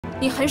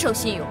你很守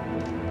信用。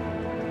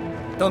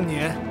当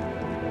年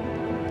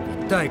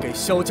你带给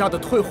萧家的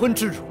退婚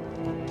之辱，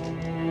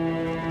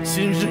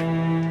今日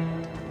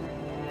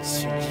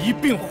请一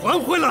并还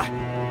回来。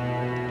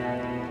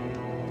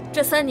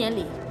这3年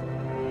里，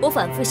我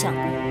反复想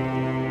过，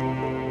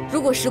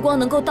如果时光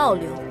能够倒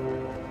流，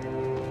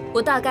我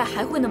大概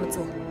还会那么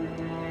做。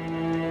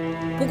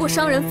不过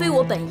伤人非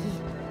我本意，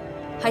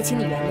还请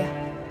你原谅。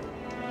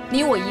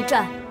你我一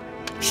战，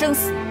生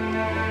死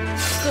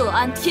各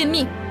安天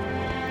命。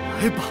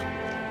来吧，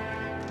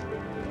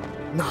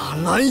纳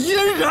兰嫣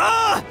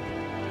然。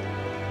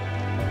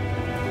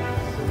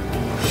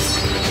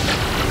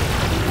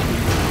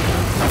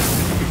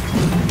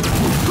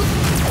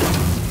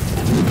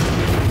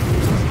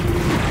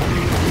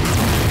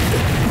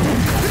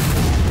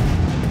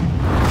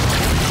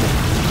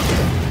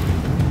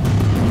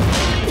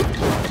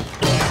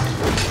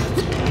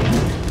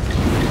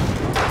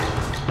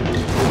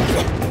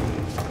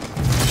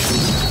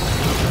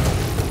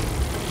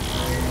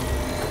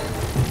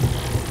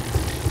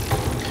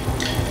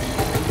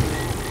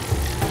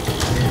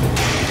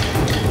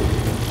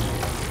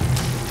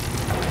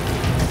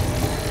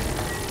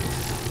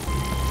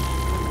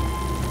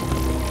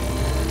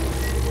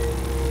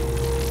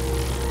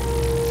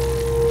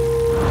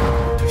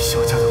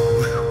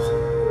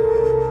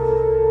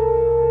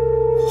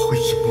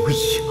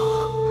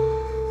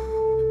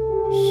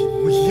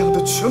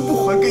全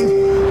部还给你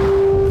们。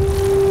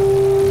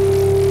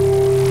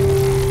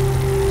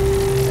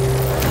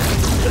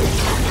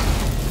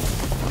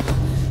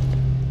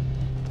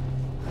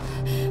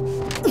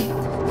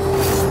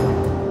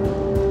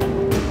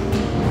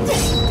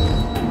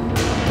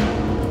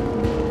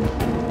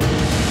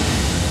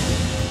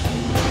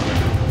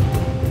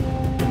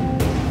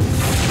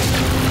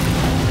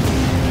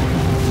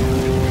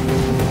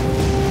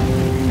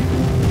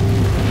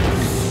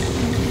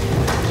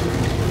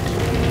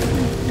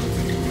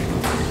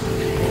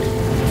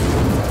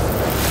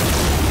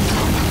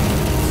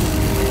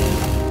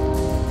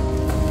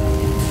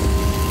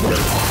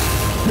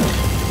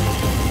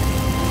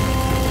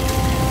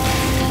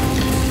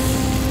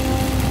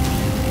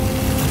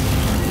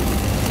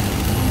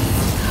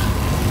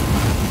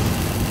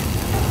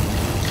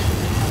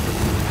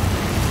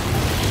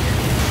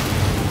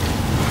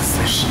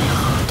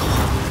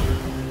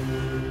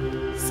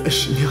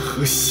30年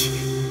河西，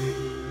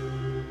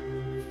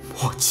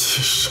莫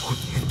欺少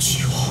年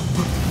居王。